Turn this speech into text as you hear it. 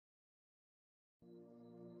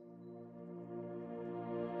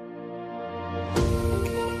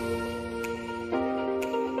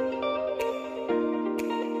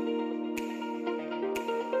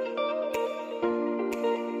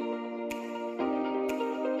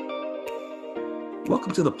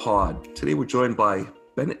Welcome to the pod. Today we're joined by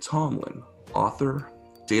Bennett Tomlin, author,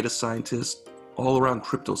 data scientist, all-around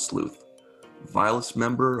crypto sleuth, vilest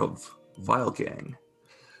member of Vile Gang.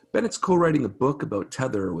 Bennett's co-writing a book about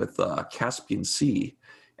Tether with Caspian Sea,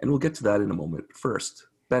 and we'll get to that in a moment. First,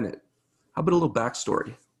 Bennett, how about a little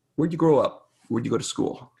backstory? Where'd you grow up? Where'd you go to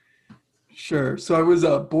school? Sure. So I was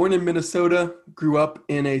born in Minnesota, grew up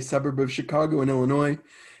in a suburb of Chicago in Illinois,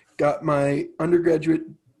 got my undergraduate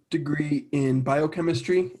degree in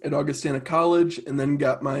biochemistry at Augustana College, and then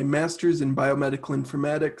got my master's in biomedical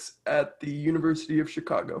informatics at the University of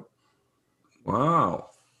Chicago. Wow,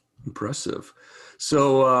 impressive.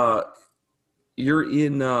 So you're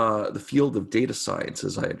in the field of data science,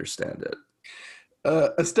 as I understand it.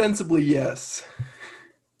 Ostensibly, yes.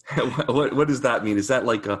 What does that mean? Is that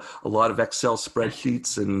like a lot of Excel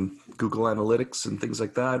spreadsheets and Google Analytics and things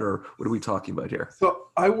like that? Or what are we talking about here? So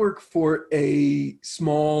I work for a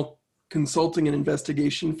small consulting and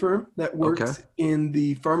investigation firm that works Okay. in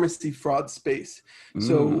the pharmacy fraud space. Mm,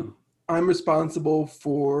 So I'm responsible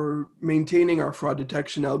for maintaining our fraud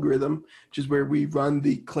detection algorithm, which is where we run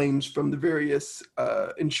the claims from the various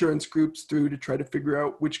insurance groups through to try to figure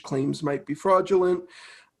out which claims might be fraudulent.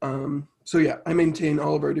 So yeah, I maintain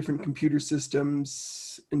all of our different computer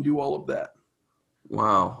systems and do all of that.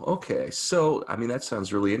 wow. Okay. So, I mean, that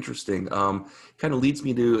sounds really interesting. Kind of leads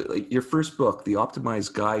me to like your first book, The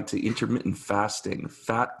Optimized Guide to Intermittent Fasting,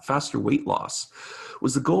 Faster Weight Loss.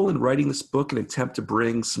 Was the goal in writing this book an attempt to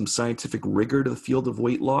bring some scientific rigor to the field of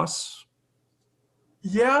weight loss?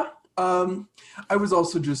 Yeah, I was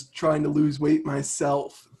also just trying to lose weight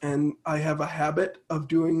myself, and I have a habit of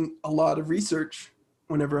doing a lot of research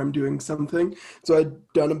whenever I'm doing something. So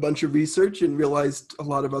I'd done a bunch of research and realized a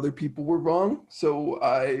lot of other people were wrong. So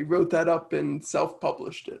I wrote that up and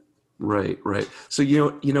self-published it. Right, right. So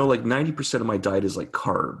like 90% of my diet is like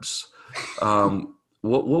carbs.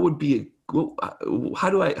 What would be how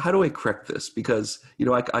do I correct this? Because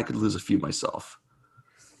I could lose a few myself.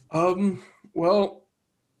 Well,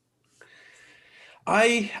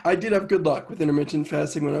 I did have good luck with intermittent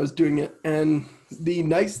fasting when I was doing it, and the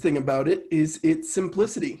nice thing about it is its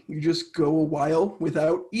simplicity. You just go a while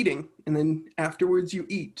without eating, and then afterwards you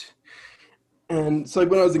eat. And so like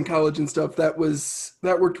when I was in college and stuff, that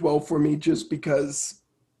worked well for me just because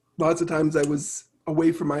lots of times I was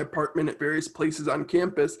away from my apartment at various places on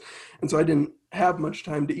campus, and so I didn't have much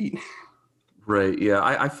time to eat. Right. Yeah.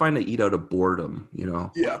 I find I eat out of boredom. Yeah.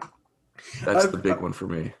 That's the I've big one for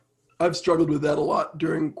me. I've struggled with that a lot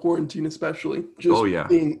during quarantine, especially Oh just yeah.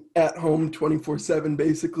 being at home 24/7,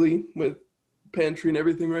 basically, with pantry and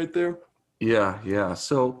everything right there. Yeah. Yeah.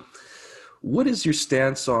 So what is your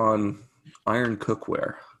stance on iron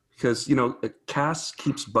cookware? Because, Cass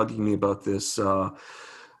keeps bugging me about this,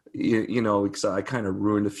 because I kind of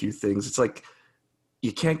ruined a few things. It's like,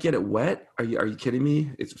 you can't get it wet. Are you kidding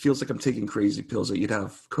me? It feels like I'm taking crazy pills that you'd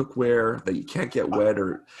have cookware that you can't get wet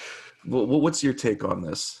or what's your take on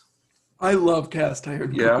this? I love cast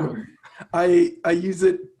iron Yeah. cookware. I use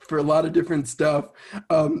it for a lot of different stuff,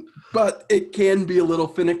 but it can be a little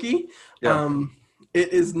finicky. Yeah. Um,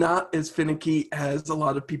 it is not as finicky as a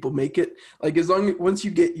lot of people make it. Like once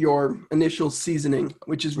you get your initial seasoning,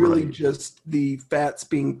 which is really Right. just the fats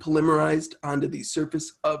being polymerized onto the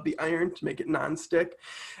surface of the iron to make it nonstick.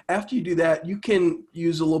 After you do that, you can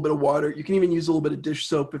use a little bit of water. You can even use a little bit of dish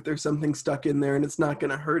soap if there's something stuck in there, and it's not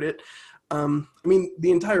going to hurt it. I mean,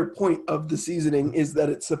 the entire point of the seasoning is that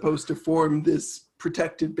it's supposed to form this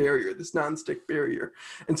protective barrier, this nonstick barrier.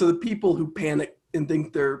 And so the people who panic and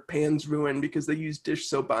think their pan's ruined because they use dish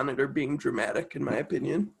soap on it are being dramatic, in my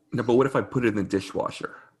opinion. No, but what if I put it in the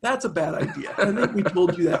dishwasher? That's a bad idea. I think we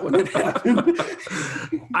told you that when it happened.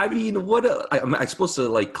 I mean, am I supposed to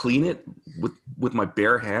like clean it with my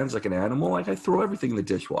bare hands like an animal? Like I throw everything in the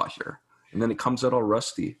dishwasher and then it comes out all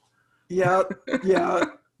rusty. Yeah, yeah.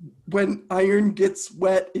 When iron gets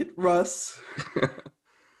wet, it rusts.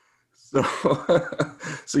 So,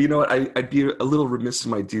 so you know what? I'd be a little remiss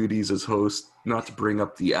in my duties as host not to bring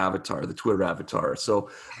up the avatar, the Twitter avatar. So,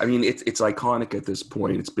 I mean, it's iconic at this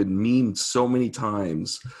point. It's been memed so many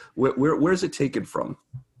times. Where's it taken from?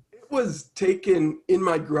 It was taken in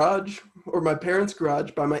my garage or my parents'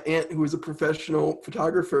 garage by my aunt, who was a professional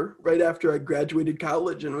photographer, right after I graduated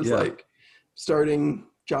college and was Yeah. like starting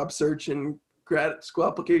job search and grad school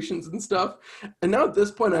applications and stuff. And now at this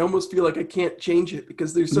point, I almost feel like I can't change it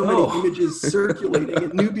because there's so many No. images circulating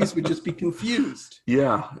and newbies would just be confused.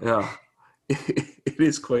 Yeah, yeah. It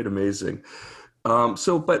is quite amazing.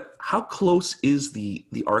 But how close is the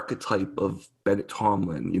archetype of Bennett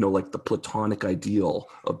Tomlin? Like the platonic ideal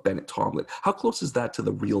of Bennett Tomlin. How close is that to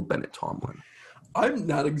the real Bennett Tomlin? I'm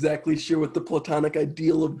not exactly sure what the platonic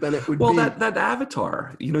ideal of Bennett would Well, be. that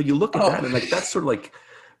avatar, you look at that and like that's sort of like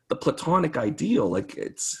the platonic ideal. Like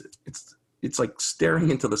it's like staring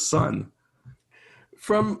into the sun.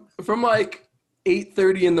 From like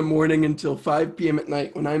 8:30 in the morning until 5 p.m. at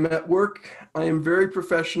night when I'm at work, I am very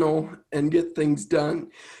professional and get things done.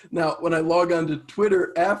 Now, when I log on to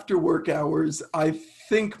Twitter after work hours, I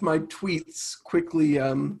think my tweets quickly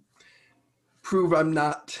prove I'm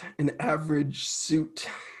not an average suit.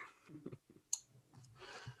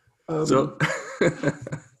 So,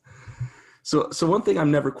 so one thing I'm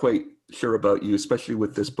never quite sure about you, especially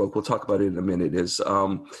with this book, we'll talk about it in a minute, is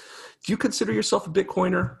do you consider yourself a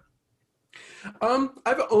Bitcoiner?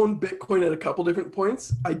 I've owned Bitcoin at a couple different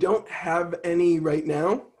points. I don't have any right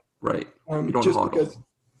now. Right. You don't just hodl. because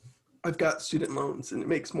I've got student loans and it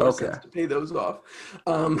makes more sense to pay those off.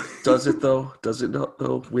 Does it though? Does it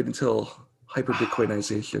though? Wait until hyper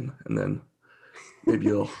Bitcoinization and then maybe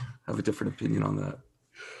you'll have a different opinion on that.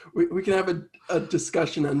 We can have a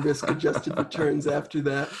discussion on risk-adjusted returns after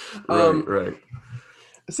that. Right.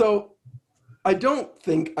 So I don't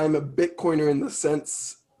think I'm a Bitcoiner in the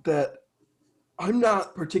sense that I'm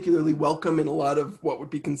not particularly welcome in a lot of what would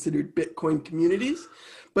be considered Bitcoin communities,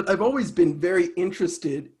 but I've always been very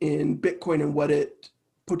interested in Bitcoin and what it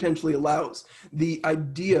potentially allows. The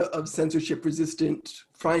idea of censorship-resistant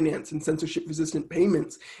finance and censorship-resistant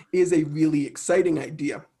payments is a really exciting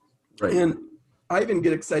idea. Right. And I even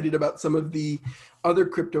get excited about some of the other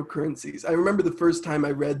cryptocurrencies. I remember the first time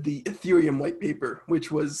I read the Ethereum white paper,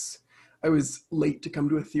 I was late to come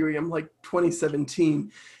to Ethereum, like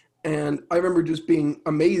 2017. And I remember just being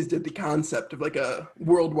amazed at the concept of like a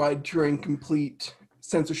worldwide Turing complete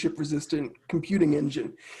censorship resistant computing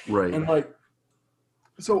engine. Right. And like,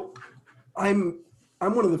 so I'm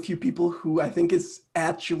one of the few people who I think is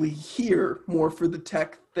actually here more for the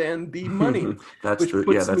tech than the money. That's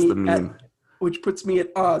the meme. Which puts me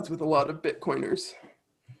at odds with a lot of Bitcoiners.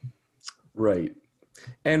 Right.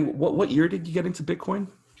 And what year did you get into Bitcoin?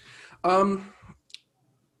 I've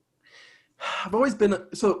always been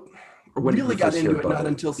really got into it not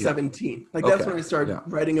until 17. Like that's when I started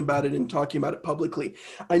writing about it and talking about it publicly.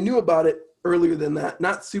 I knew about it earlier than that,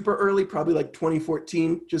 not super early, probably like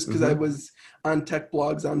 2014, just because I was on tech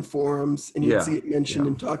blogs, on forums, and you'd see it mentioned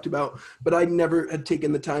and talked about, but I never had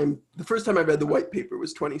taken the time. The first time I read the white paper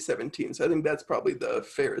was 2017, so I think that's probably the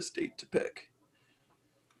fairest date to pick.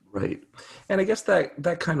 Right. And I guess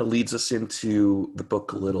that kind of leads us into the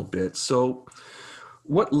book a little bit. So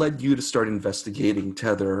what led you to start investigating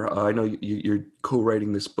Tether? I know you're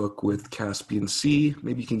co-writing this book with Caspian Sea.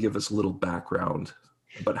 Maybe you can give us a little background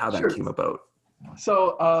about how that came about.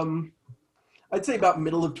 So I'd say about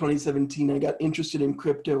middle of 2017, I got interested in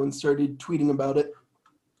crypto and started tweeting about it.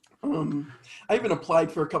 I even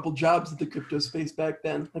applied for a couple jobs at the crypto space back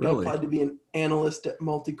then. Like I applied to be an analyst at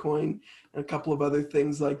Multicoin and a couple of other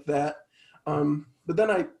things like that. But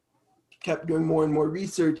then I kept doing more and more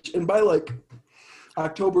research. And by like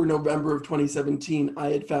October, November of 2017, I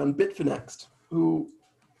had found Bitfinex, who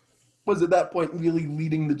was at that point really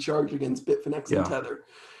leading the charge against Bitfinex and Tether.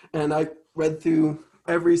 And I read through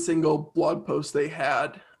every single blog post they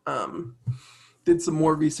had, did some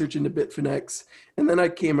more research into Bitfinex, and then I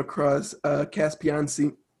came across Caspian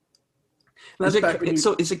Sea. Is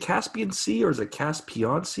it Caspian Sea or is it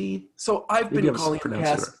Caspian Sea? So I've been calling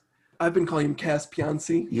him Caspian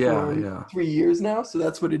Sea for 3 years now, so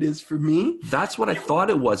that's what it is for me. That's what I thought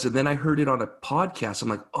it was, and then I heard it on a podcast. I'm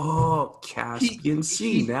like, oh, Caspian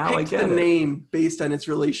Sea. Now I get it. The name based on its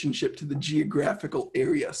relationship to the geographical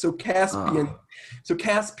area. So Caspian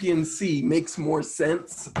Sea makes more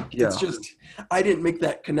sense. Yeah. It's just I didn't make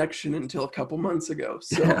that connection until a couple months ago.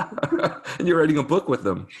 So and you're writing a book with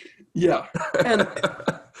them. Yeah. And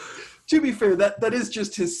to be fair, that is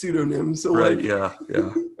just his pseudonym. So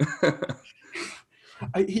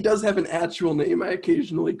he does have an actual name. I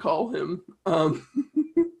occasionally call him. So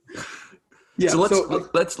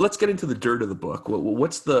let's get into the dirt of the book.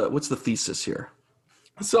 What's the thesis here?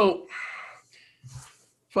 So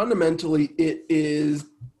fundamentally, it is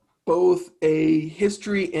both a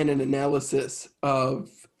history and an analysis of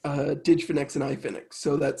Digfinex and iFinex.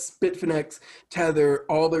 So that's Bitfinex, Tether,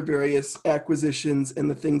 all their various acquisitions and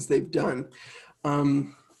the things they've done.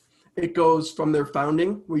 It goes from their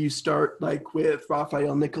founding, where you start like with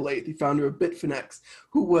Raphael Nicolay, the founder of Bitfinex,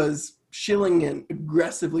 who was shilling and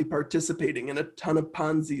aggressively participating in a ton of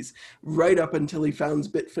Ponzi's right up until he founds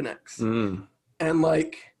Bitfinex. And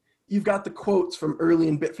like, you've got the quotes from early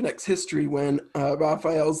in Bitfinex history when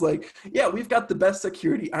Raphael's like, yeah, we've got the best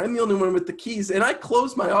security. I'm the only one with the keys. And I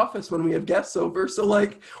close my office when we have guests over. So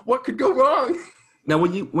like, what could go wrong? Now,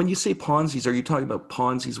 when you say Ponzi's, are you talking about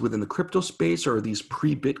Ponzi's within the crypto space, or are these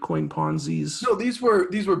pre-Bitcoin Ponzi's? No, these were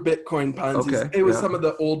Bitcoin Ponzi's. Okay, It was yeah, some of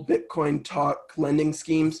the old Bitcoin talk lending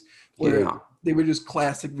schemes where yeah. they were just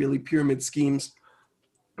classic, really pyramid schemes.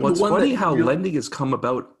 Well, The it's one funny that how really, lending has come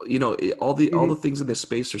about. All the Mhm. things in this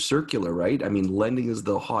space are circular, right? I mean, lending is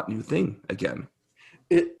the hot new thing again.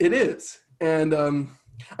 It is, and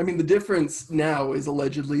I mean the difference now is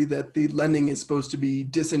allegedly that the lending is supposed to be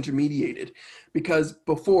disintermediated, because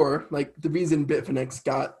before, like the reason Bitfinex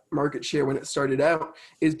got market share when it started out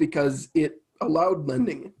is because it allowed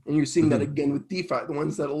lending, and you're seeing that Hmm. again with DeFi. The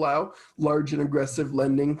ones that allow large and aggressive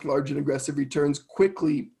lending, large and aggressive returns,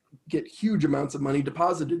 quickly get huge amounts of money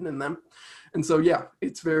deposited in them, and so yeah,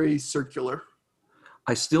 it's very circular.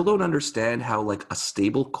 I still don't understand how like a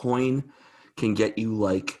stable coin can get you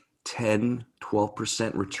like 10,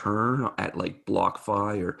 12% return at like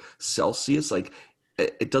BlockFi or Celsius. Like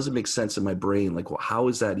it doesn't make sense in my brain. Like, well, how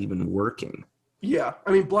is that even working? Yeah,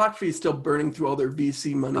 I mean, BlockFi is still burning through all their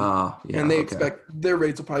VC money, Yeah, and they okay. expect their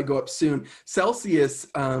rates will probably go up soon. Celsius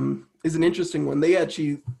is an interesting one. They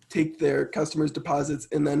actually take their customers' deposits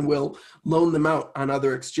and then will loan them out on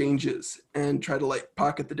other exchanges and try to like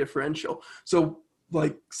pocket the differential. So,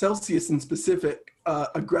 like Celsius in specific,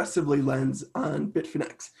 aggressively lends on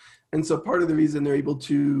Bitfinex, and so part of the reason they're able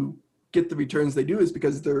to get the returns they do is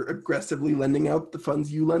because they're aggressively lending out the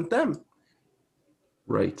funds you lent them.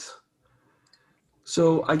 Right.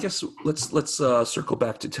 So I guess let's circle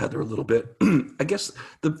back to Tether a little bit. I guess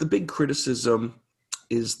the big criticism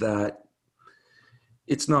is that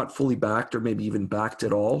it's not fully backed or maybe even backed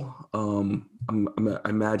at all. I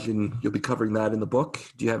imagine you'll be covering that in the book.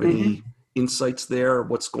 Do you have any insights there?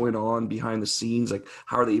 What's going on behind the scenes? Like,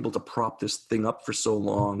 how are they able to prop this thing up for so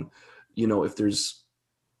long? If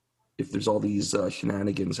there's all these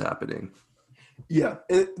shenanigans happening. Yeah,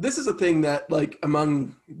 and this is a thing that, like,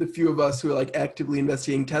 among the few of us who are like actively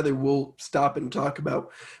investigating Tether, we'll stop and talk about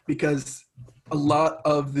because a lot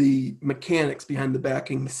of the mechanics behind the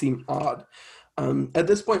backing seem odd. At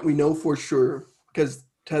this point, we know for sure because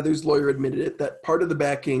Tether's lawyer admitted it that part of the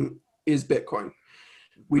backing is Bitcoin.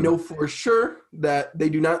 We Mhm. know for sure that they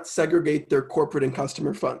do not segregate their corporate and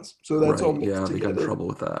customer funds, so that's all Right? mixed Yeah, they got in together. trouble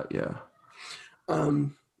with that. Yeah.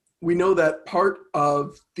 Um, we know that part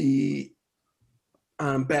of the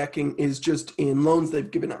backing is just in loans they've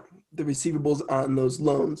given out, the receivables on those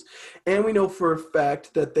loans. And we know for a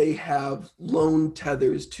fact that they have loan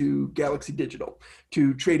tethers to Galaxy Digital,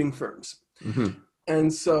 to trading firms. Hmm.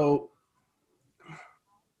 And so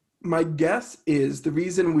my guess is the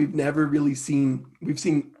reason we've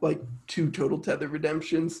seen like two total tether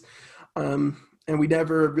redemptions. And we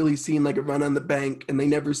never really seen like a run on the bank, and they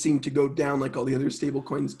never seem to go down like all the other stable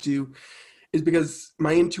coins do, is because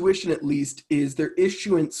my intuition, at least, is their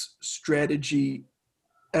issuance strategy,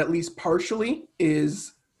 at least partially,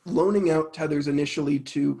 is loaning out tethers initially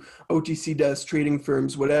to OTC desks, trading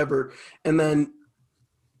firms, whatever, and then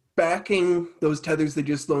backing those tethers they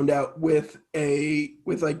just loaned out with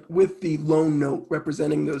the loan note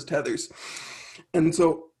representing those tethers. And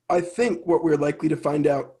so I think what we're likely to find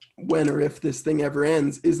out when or if this thing ever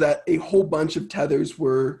ends is that a whole bunch of tethers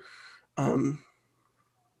were um,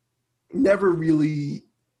 never really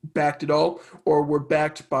backed at all, or were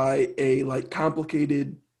backed by a like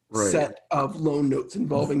complicated Right. set of loan notes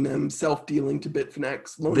involving them self-dealing to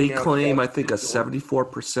Bitfinex, They loaning out claim, I Galaxy think, a Digital.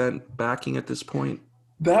 74% backing at this point.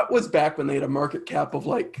 That was back when they had a market cap of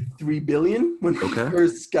like 3 billion when we Okay.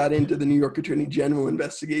 first got into the New York Attorney General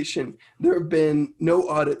investigation. There have been no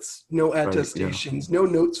audits, no Right. Yeah. attestations, no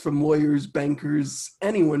notes from lawyers, bankers,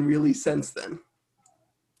 anyone really since then.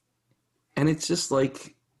 And it's just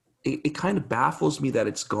like it kind of baffles me that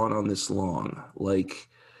it's gone on this long. Like,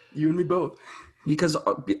 You and me both. because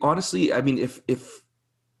honestly, I mean, if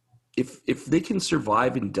they can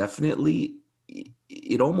survive indefinitely,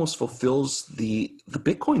 it almost fulfills the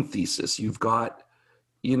Bitcoin thesis. You've got,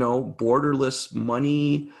 borderless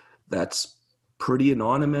money that's pretty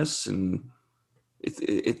anonymous, and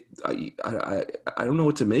I don't know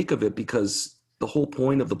what to make of it, because the whole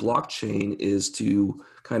point of the blockchain is to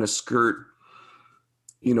kind of skirt,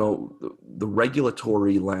 the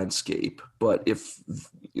regulatory landscape. But if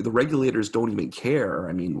the regulators don't even care,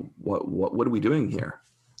 I mean, what are we doing here?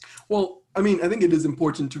 Well, I mean, I think it is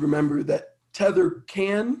important to remember that Tether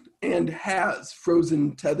can and has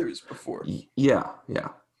frozen tethers before. Yeah, yeah.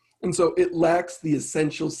 And so it lacks the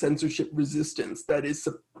essential censorship resistance that is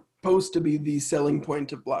supposed to be the selling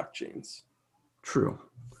point of blockchains. True.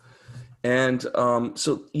 And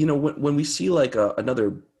so, when we see like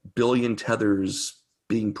another billion tethers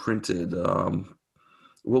being printed,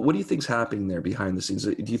 what do you think's happening there behind the scenes?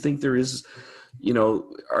 Do you think there is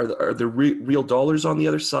Are there real dollars on the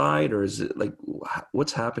other side, or is it like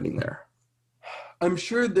what's happening there? I'm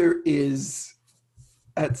sure there is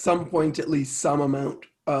at some point at least some amount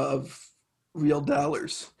of real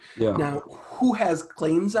dollars. Yeah. Now, who has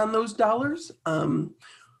claims on those dollars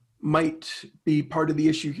might be part of the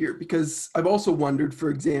issue here, because I've also wondered, for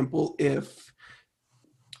example,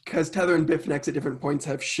 because Tether and Bitfinex at different points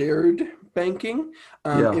have shared banking,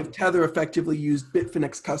 Yeah. if Tether effectively used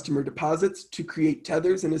Bitfinex customer deposits to create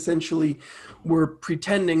Tethers and essentially were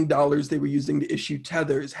pretending dollars they were using to issue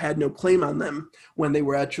Tethers had no claim on them when they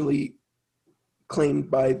were actually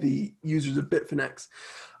claimed by the users of Bitfinex.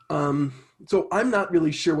 So I'm not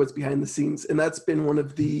really sure what's behind the scenes, and that's been one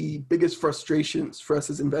of the biggest frustrations for us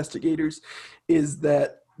as investigators, is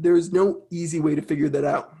that there is no easy way to figure that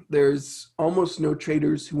out. There's almost no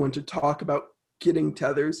traders who want to talk about getting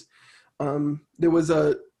Tethers. There was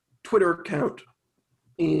a Twitter account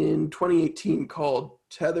in 2018 called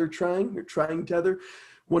Tether Trying or Trying Tether,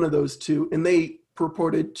 one of those two, and they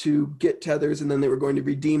purported to get Tethers, and then they were going to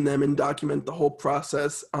redeem them and document the whole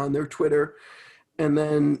process on their Twitter. And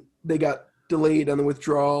then they got delayed on the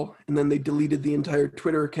withdrawal, and then they deleted the entire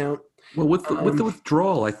Twitter account. Well, with the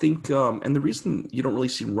withdrawal, I think, and the reason you don't really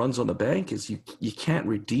see runs on the bank is you can't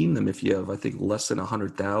redeem them if you have, I think, less than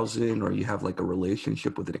 100,000, or you have like a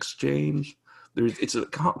relationship with an exchange. It's a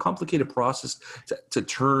complicated process to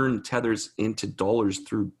turn Tethers into dollars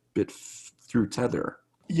through Tether.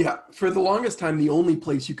 Yeah, for the longest time, the only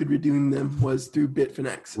place you could redeem them was through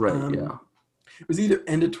Bitfinex. Right. Yeah. It was either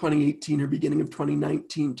end of 2018 or beginning of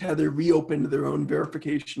 2019. Tether reopened their own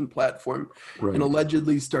verification platform Right. and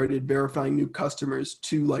allegedly started verifying new customers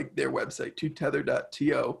to like their website, to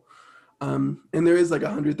tether.to. And there is like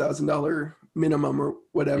 $100,000 minimum or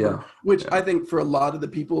whatever, which I think for a lot of the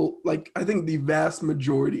people, like I think the vast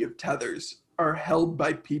majority of Tethers are held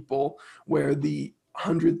by people where the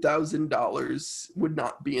 $100,000 would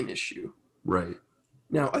not be an issue. Right.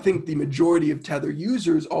 Now, I think the majority of Tether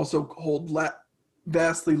users also hold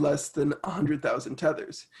vastly less than 100,000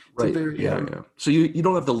 Tethers. Right. Yeah. So you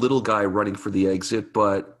don't have the little guy running for the exit,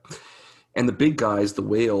 and the big guys, the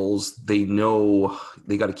whales, they know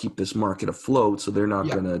they got to keep this market afloat, so they're not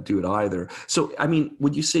going to do it either. So, I mean,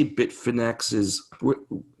 would you say Bitfinex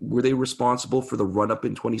were they responsible for the run up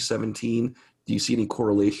in 2017? Do you see any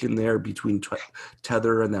correlation there between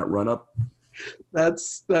Tether and that run up?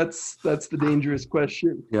 That's the dangerous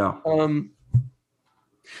question. Yeah.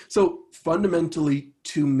 So fundamentally,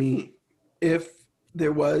 to me, if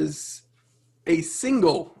there was a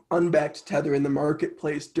single unbacked Tether in the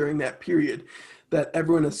marketplace during that period that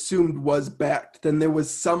everyone assumed was backed, then there was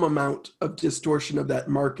some amount of distortion of that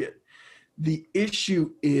market. The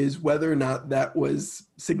issue is whether or not that was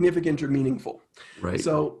significant or meaningful. Right.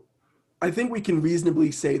 So I think we can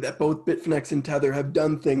reasonably say that both Bitfinex and Tether have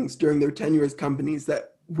done things during their tenure as companies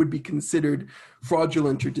that would be considered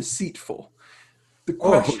fraudulent or deceitful. The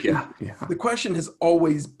question has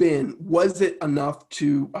always been, was it enough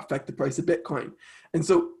to affect the price of Bitcoin? And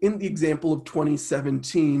so in the example of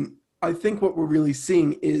 2017, I think what we're really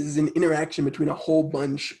seeing is an interaction between a whole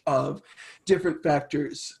bunch of different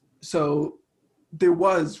factors. So there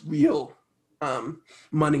was real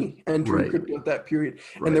money entering crypto at that period,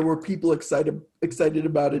 and there were people excited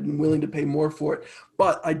about it and willing to pay more for it.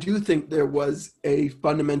 But I do think there was a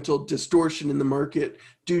fundamental distortion in the market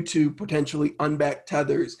due to potentially unbacked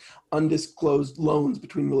Tethers, undisclosed loans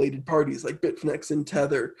between related parties like Bitfinex and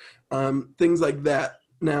Tether, things like that.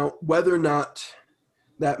 Now, whether or not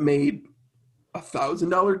that made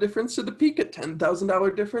 $1,000 difference to the peak, a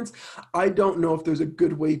 $10,000 difference, I don't know if there's a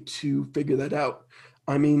good way to figure that out.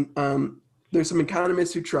 I mean, there's some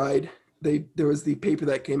economists who tried. There was the paper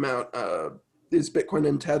that came out, Is Bitcoin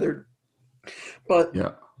Untethered? But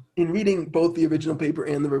in reading both the original paper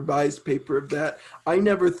and the revised paper of that, I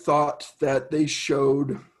never thought that they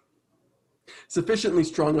showed sufficiently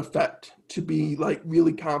strong effect to be like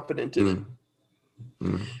really confident in it.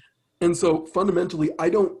 Mm-hmm. And so fundamentally, I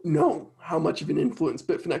don't know how much of an influence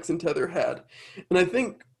Bitfinex and Tether had. And I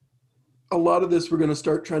think a lot of this we're going to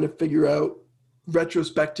start trying to figure out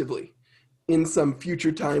retrospectively in some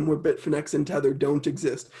future time where Bitfinex and Tether don't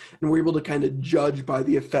exist, and we're able to kind of judge by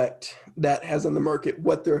the effect that has on the market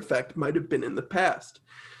what their effect might have been in the past.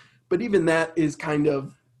 But even that is kind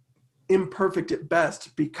of imperfect at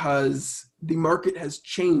best, because the market has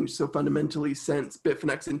changed so fundamentally since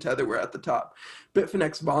Bitfinex and Tether were at the top.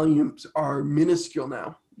 Bitfinex volumes are minuscule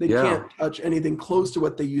now. They can't touch anything close to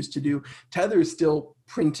what they used to do. Tether is still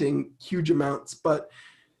printing huge amounts, but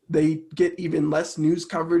they get even less news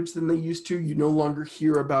coverage than they used to. You no longer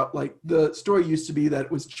hear about, like, the story used to be that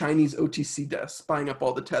it was Chinese OTC desks buying up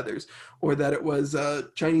all the tethers, or that it was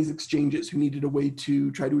Chinese exchanges who needed a way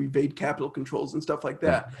to try to evade capital controls and stuff like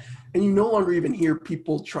that. And you no longer even hear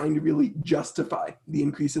people trying to really justify the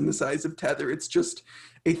increase in the size of Tether. It's just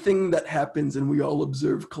a thing that happens and we all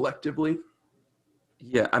observe collectively.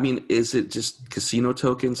 Yeah, I mean, is it just casino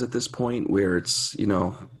tokens at this point where it's, it's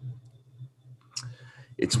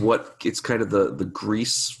kind of the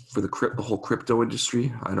grease for the whole crypto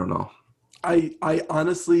industry? I don't know. I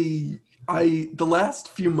honestly, the last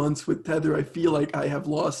few months with Tether, I feel like I have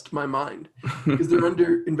lost my mind because they're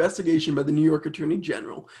under investigation by the New York Attorney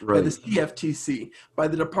General, by the CFTC, by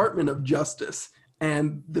the Department of Justice,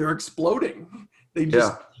 and they're exploding. They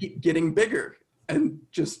just keep getting bigger, and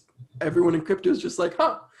just everyone in crypto is just like,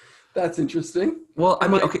 huh, that's interesting. Well, I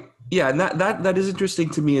mean, okay. Yeah, and that is interesting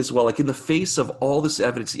to me as well. Like, in the face of all this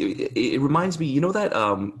evidence, it reminds me,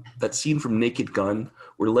 that scene from Naked Gun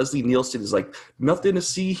where Leslie Nielsen is like, nothing to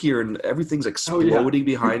see here, and everything's exploding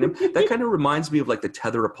behind him. That kind of reminds me of like the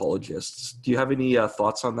Tether apologists. Do you have any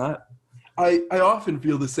thoughts on that? I often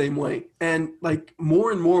feel the same way. And like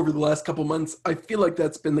more and more over the last couple months, I feel like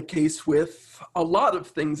that's been the case with a lot of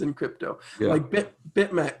things in crypto. Yeah. Like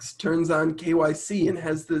BitMEX turns on KYC and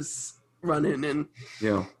has this run in, and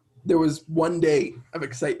there was one day of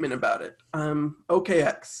excitement about it.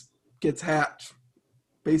 OKX gets hacked.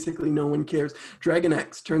 Basically, no one cares.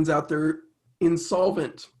 DragonX turns out they're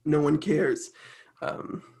insolvent. No one cares.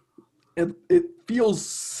 It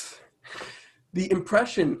feels... The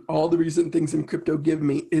impression all the recent things in crypto give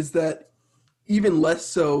me is that even less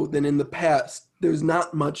so than in the past, there's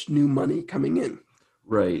not much new money coming in.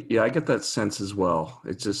 Right. Yeah, I get that sense as well.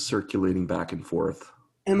 It's just circulating back and forth.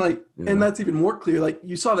 And and that's even more clear. Like,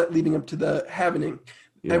 you saw that leading up to the halvening.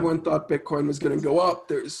 Yeah. Everyone thought Bitcoin was going to go up.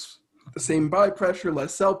 There's the same buy pressure,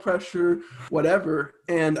 less sell pressure, whatever.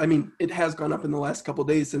 And I mean, it has gone up in the last couple of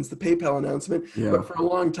days since the PayPal announcement. Yeah. But for a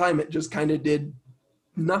long time, it just kind of did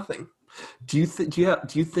nothing. Do you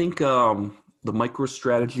think the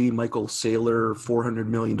MicroStrategy, Michael Saylor $400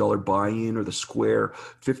 million buy-in, or the Square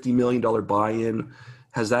 $50 million buy-in,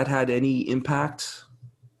 has that had any impact?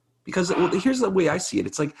 Because here's the way I see it.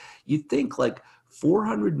 It's like, you think like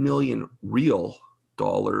 400 million real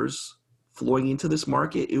dollars flowing into this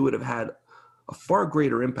market, it would have had a far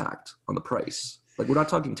greater impact on the price. Like, we're not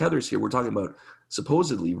talking tethers here. We're talking about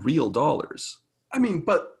supposedly real dollars. I mean,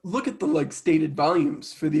 but look at the stated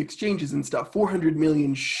volumes for the exchanges and stuff. 400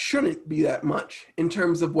 million shouldn't be that much in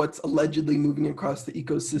terms of what's allegedly moving across the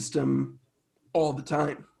ecosystem all the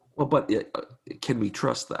time. Well, but can we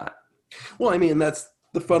trust that? Well, I mean, that's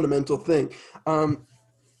the fundamental thing. The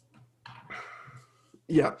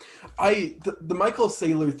Michael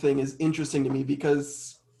Saylor thing is interesting to me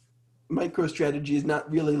because MicroStrategy is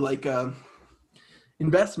not really like a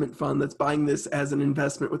investment fund that's buying this as an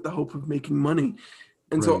investment with the hope of making money.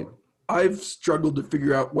 And so I've struggled to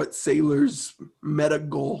figure out what Saylor's meta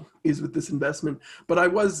goal is with this investment, but I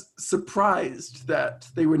was surprised that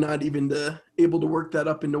they were not even able to work that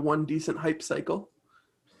up into one decent hype cycle.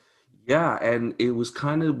 Yeah, and it was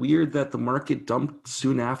kind of weird that the market dumped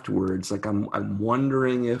soon afterwards. Like, I'm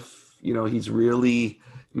wondering if, he's really,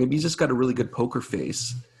 maybe he's just got a really good poker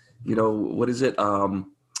face. What is it?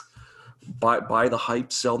 Buy the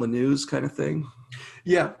hype, sell the news kind of thing.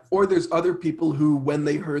 Yeah, or there's other people who, when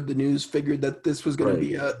they heard the news, figured that this was going to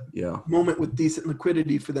be a moment with decent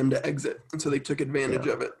liquidity for them to exit, and so they took advantage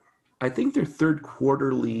of it. I think their third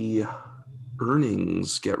quarterly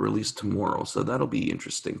earnings get released tomorrow, so that'll be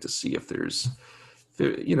interesting to see if there's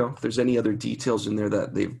any other details in there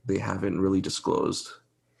that they haven't really disclosed.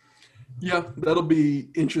 Yeah, that'll be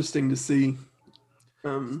interesting to see.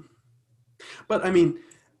 But I mean,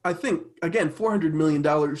 I think, again, $400 million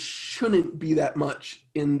shouldn't be that much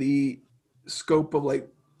in the scope of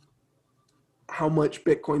how much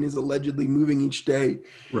Bitcoin is allegedly moving each day.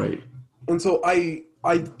 Right. And so I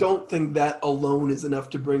don't think that alone is enough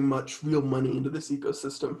to bring much real money into this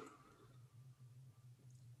ecosystem.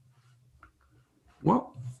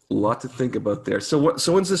 Well, a lot to think about there. So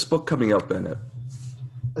when's this book coming out, Bennett?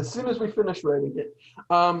 As soon as we finish writing it.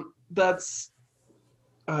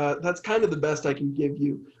 That's kind of the best I can give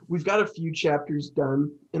you. We've got a few chapters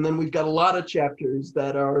done, and then we've got a lot of chapters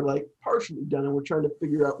that are partially done, and we're trying to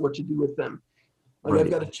figure out what to do with them. I've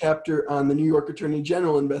got a chapter on the New York Attorney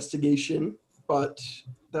General investigation, but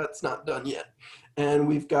that's not done yet. And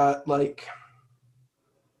we've got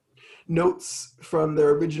notes from their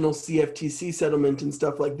original CFTC settlement and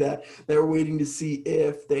stuff like that. We're waiting to see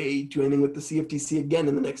if they do anything with the CFTC again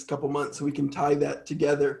in the next couple months, so we can tie that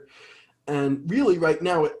together. And really, right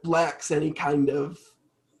now, it lacks any kind of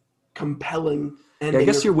compelling ending. Yeah, I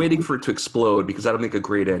guess you're waiting for it to explode because that'll make a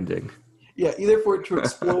great ending. Yeah, either for it to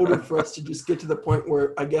explode or for us to just get to the point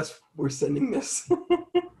where I guess we're sending this.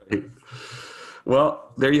 Right.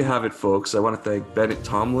 Well, there you have it, folks. I want to thank Bennett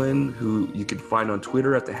Tomlin, who you can find on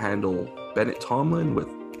Twitter at the handle Bennett Tomlin with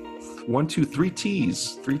 3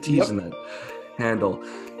 T's in that handle.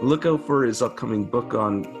 Look out for his upcoming book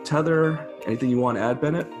on Tether. Anything you want to add,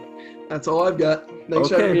 Bennett? That's all I've got. Thanks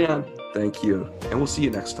for having me on. Thank you. And we'll see you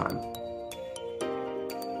next time.